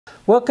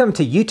Welcome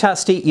to Utah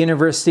State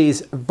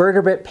University's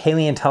Vertebrate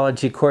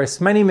Paleontology course.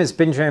 My name is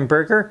Benjamin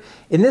Berger.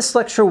 In this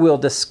lecture, we'll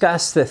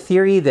discuss the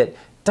theory that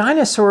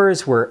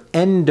dinosaurs were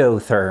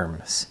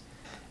endotherms.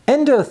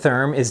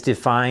 Endotherm is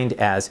defined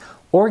as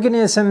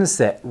organisms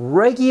that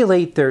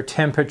regulate their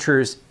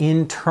temperatures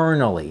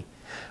internally.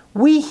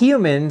 We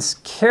humans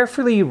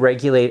carefully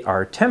regulate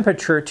our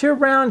temperature to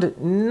around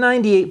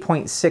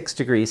 98.6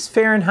 degrees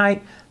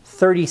Fahrenheit,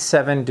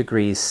 37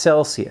 degrees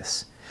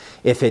Celsius.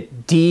 If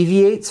it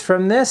deviates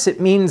from this, it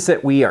means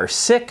that we are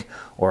sick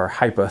or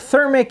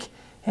hypothermic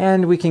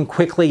and we can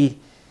quickly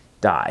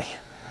die.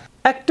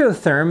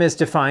 Ectotherm is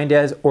defined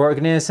as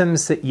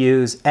organisms that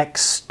use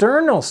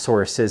external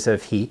sources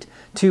of heat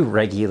to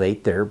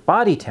regulate their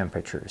body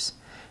temperatures.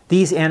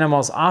 These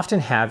animals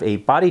often have a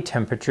body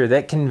temperature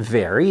that can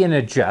vary and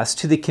adjust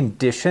to the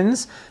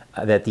conditions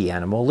that the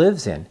animal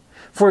lives in.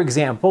 For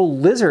example,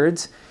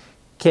 lizards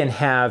can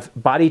have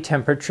body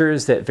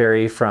temperatures that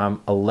vary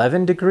from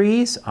 11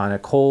 degrees on a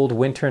cold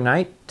winter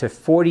night to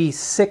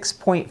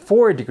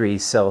 46.4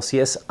 degrees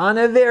Celsius on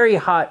a very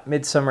hot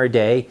midsummer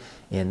day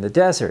in the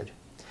desert.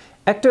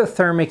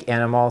 Ectothermic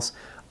animals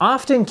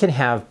often can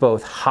have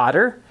both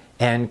hotter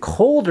and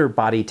colder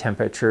body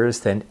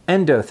temperatures than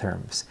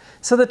endotherms.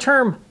 So the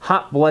term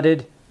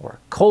hot-blooded or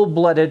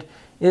cold-blooded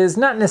is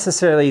not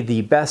necessarily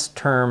the best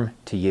term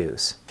to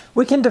use.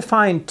 We can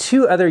define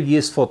two other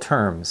useful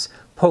terms: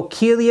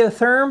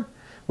 poikilotherm,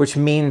 which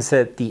means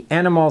that the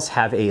animals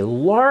have a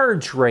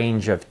large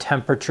range of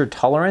temperature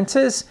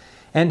tolerances,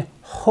 and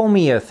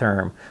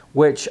homeotherm,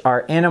 which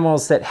are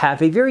animals that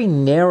have a very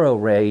narrow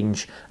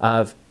range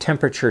of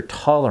temperature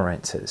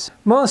tolerances.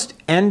 Most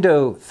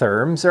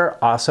endotherms are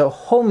also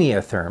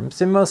homeotherms,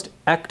 and most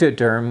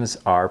ectotherms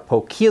are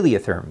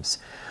poikilotherms.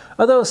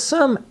 Although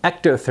some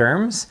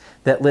ectotherms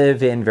that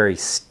live in very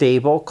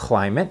stable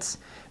climates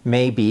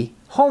may be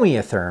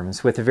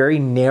homeotherms with a very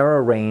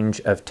narrow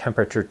range of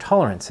temperature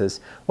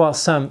tolerances, while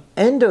some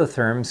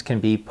endotherms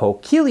can be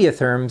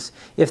poikilotherms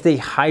if they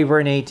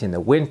hibernate in the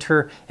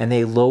winter and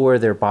they lower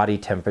their body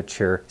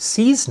temperature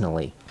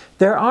seasonally.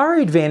 There are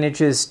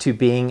advantages to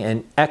being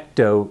an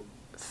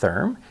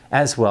ectotherm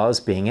as well as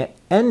being an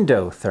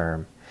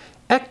endotherm.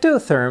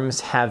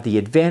 Ectotherms have the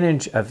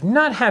advantage of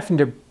not having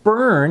to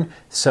burn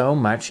so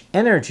much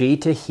energy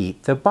to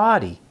heat the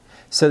body,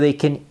 so they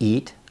can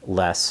eat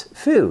less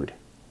food.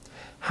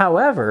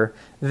 However,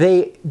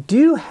 they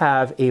do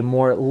have a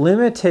more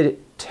limited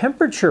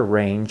temperature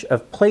range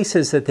of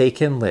places that they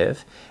can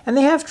live, and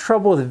they have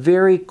trouble with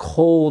very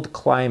cold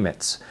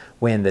climates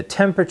when the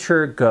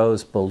temperature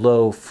goes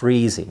below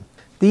freezing.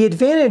 The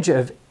advantage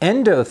of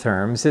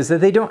endotherms is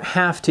that they don't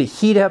have to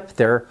heat up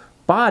their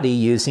body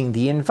using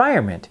the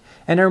environment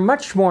and are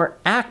much more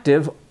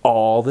active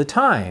all the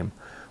time.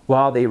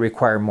 While they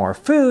require more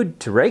food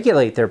to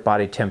regulate their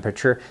body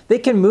temperature, they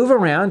can move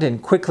around and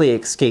quickly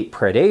escape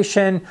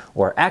predation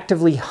or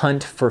actively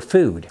hunt for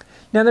food.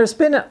 Now, there's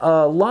been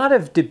a lot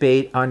of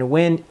debate on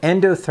when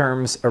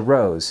endotherms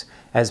arose,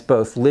 as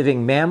both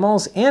living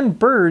mammals and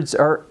birds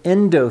are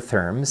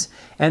endotherms,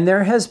 and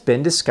there has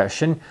been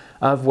discussion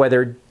of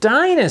whether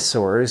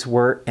dinosaurs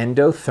were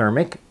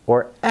endothermic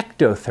or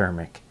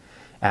ectothermic,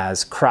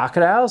 as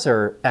crocodiles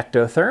are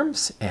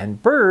ectotherms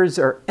and birds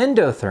are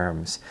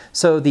endotherms.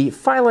 So the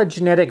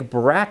phylogenetic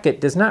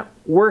bracket does not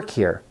work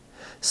here.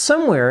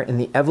 Somewhere in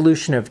the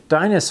evolution of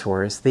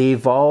dinosaurs, they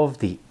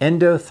evolved the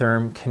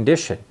endotherm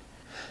condition.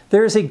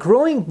 There is a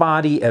growing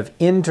body of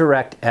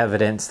indirect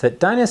evidence that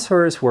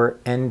dinosaurs were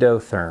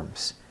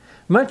endotherms.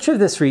 Much of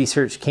this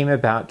research came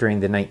about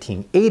during the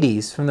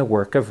 1980s from the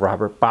work of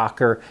Robert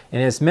Bacher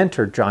and his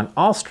mentor John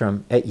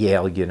Ahlstrom at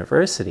Yale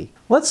University.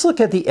 Let's look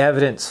at the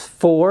evidence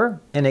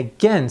for and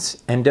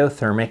against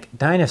endothermic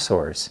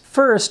dinosaurs.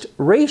 First,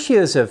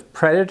 ratios of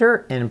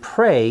predator and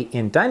prey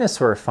in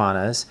dinosaur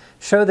faunas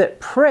show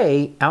that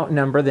prey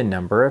outnumber the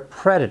number of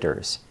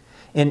predators.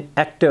 In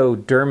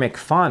ectodermic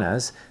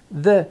faunas,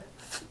 the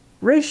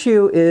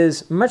ratio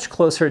is much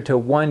closer to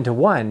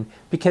 1:1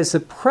 because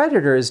the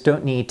predators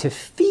don't need to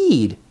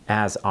feed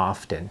as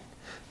often.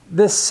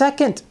 The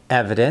second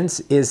evidence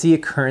is the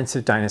occurrence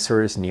of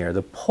dinosaurs near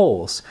the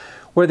poles,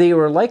 where they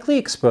were likely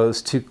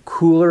exposed to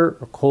cooler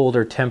or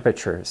colder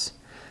temperatures.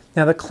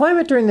 Now, the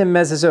climate during the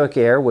Mesozoic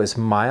era was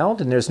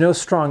mild, and there's no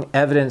strong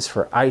evidence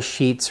for ice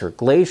sheets or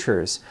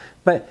glaciers,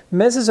 but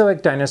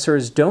Mesozoic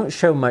dinosaurs don't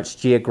show much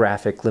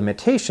geographic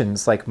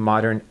limitations like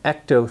modern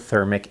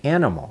ectothermic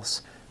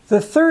animals. The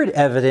third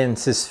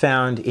evidence is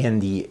found in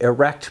the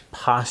erect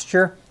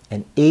posture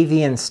and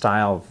avian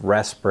style of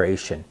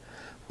respiration,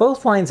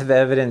 both lines of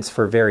evidence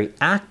for very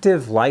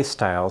active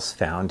lifestyles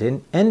found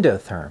in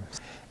endotherms.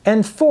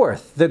 And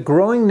fourth, the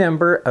growing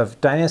number of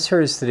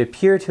dinosaurs that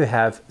appear to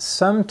have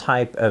some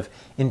type of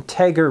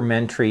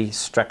integumentary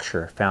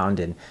structure found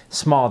in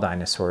small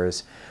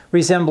dinosaurs,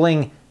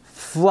 resembling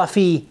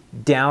fluffy,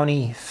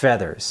 downy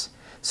feathers,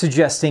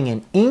 suggesting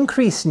an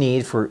increased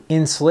need for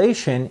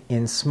insulation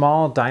in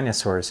small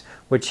dinosaurs,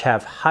 which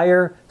have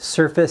higher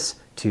surface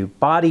to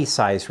body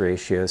size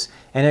ratios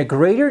and a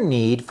greater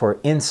need for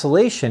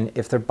insulation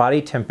if their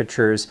body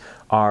temperatures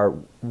are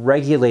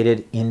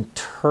regulated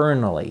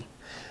internally.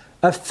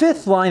 A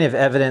fifth line of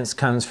evidence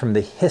comes from the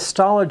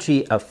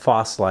histology of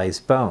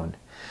fossilized bone.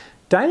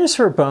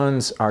 Dinosaur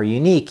bones are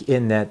unique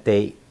in that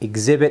they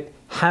exhibit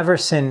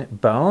Haversian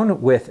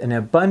bone with an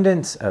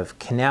abundance of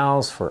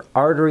canals for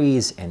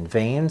arteries and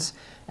veins,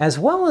 as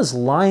well as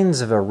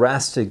lines of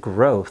arrested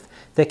growth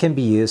that can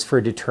be used for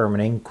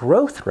determining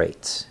growth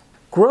rates.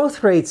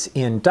 Growth rates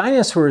in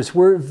dinosaurs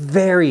were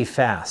very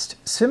fast,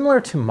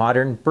 similar to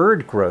modern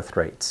bird growth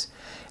rates.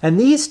 And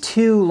these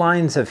two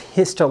lines of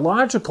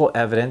histological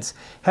evidence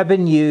have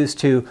been used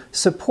to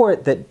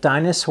support that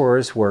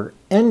dinosaurs were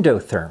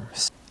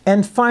endotherms.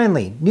 And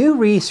finally, new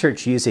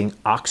research using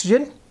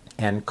oxygen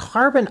and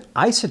carbon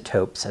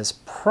isotopes as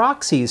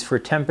proxies for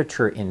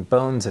temperature in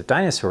bones of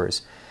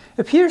dinosaurs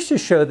appears to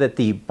show that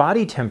the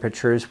body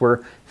temperatures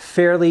were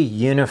fairly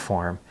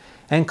uniform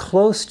and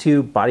close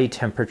to body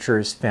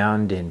temperatures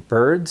found in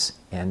birds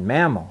and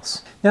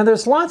mammals. Now,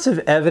 there's lots of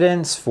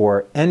evidence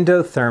for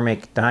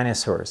endothermic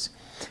dinosaurs,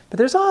 but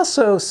there's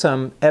also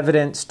some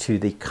evidence to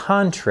the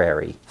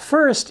contrary.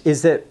 First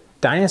is that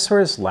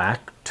dinosaurs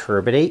lack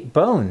turbinate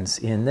bones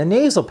in the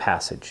nasal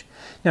passage.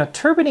 Now,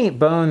 turbinate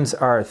bones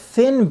are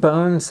thin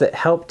bones that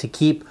help to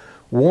keep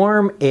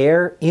warm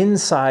air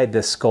inside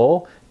the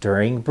skull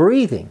during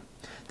breathing.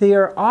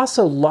 There are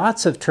also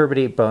lots of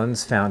turbinate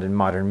bones found in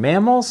modern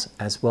mammals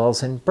as well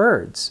as in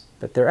birds,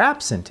 but they're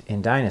absent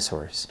in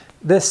dinosaurs.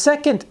 The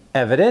second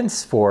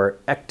evidence for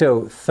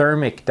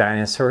ectothermic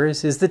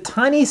dinosaurs is the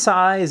tiny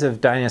size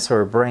of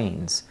dinosaur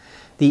brains.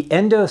 The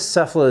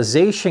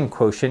endocephalization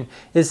quotient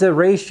is the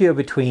ratio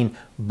between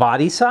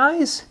body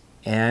size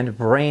and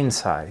brain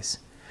size.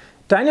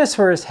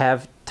 Dinosaurs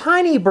have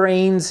tiny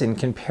brains in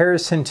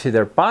comparison to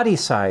their body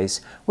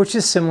size, which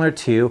is similar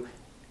to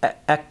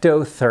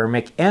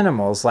ectothermic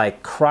animals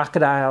like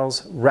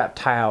crocodiles,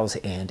 reptiles,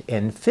 and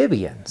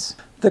amphibians.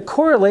 The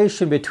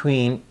correlation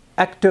between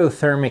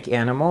ectothermic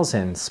animals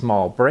and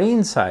small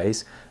brain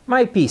size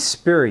might be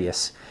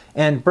spurious,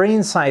 and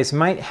brain size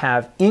might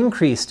have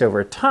increased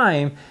over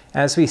time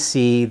as we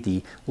see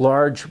the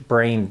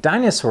large-brained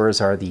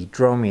dinosaurs are the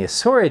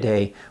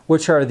Dromaeosauridae,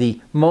 which are the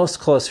most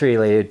closely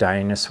related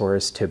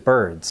dinosaurs to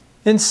birds.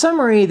 In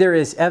summary, there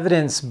is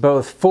evidence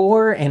both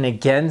for and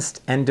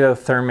against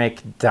endothermic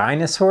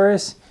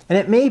dinosaurs, and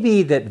it may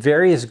be that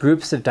various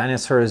groups of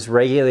dinosaurs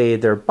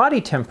regulated their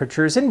body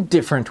temperatures in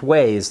different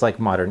ways, like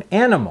modern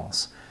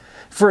animals.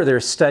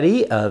 Further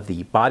study of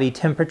the body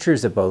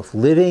temperatures of both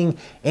living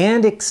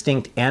and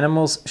extinct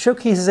animals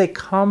showcases a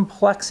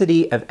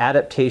complexity of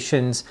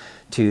adaptations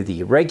to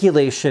the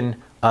regulation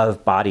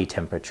of body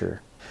temperature.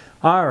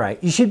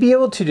 Alright, you should be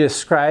able to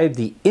describe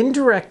the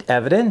indirect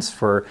evidence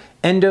for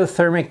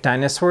endothermic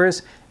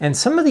dinosaurs and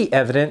some of the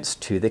evidence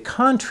to the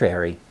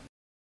contrary.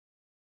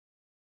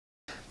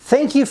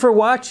 Thank you for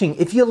watching.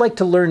 If you'd like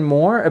to learn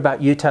more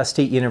about Utah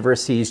State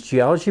University's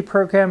geology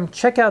program,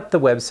 check out the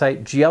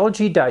website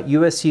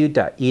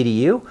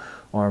geology.usu.edu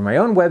or my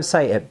own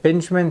website at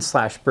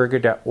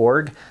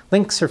benjamin-berger.org.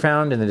 Links are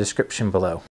found in the description below.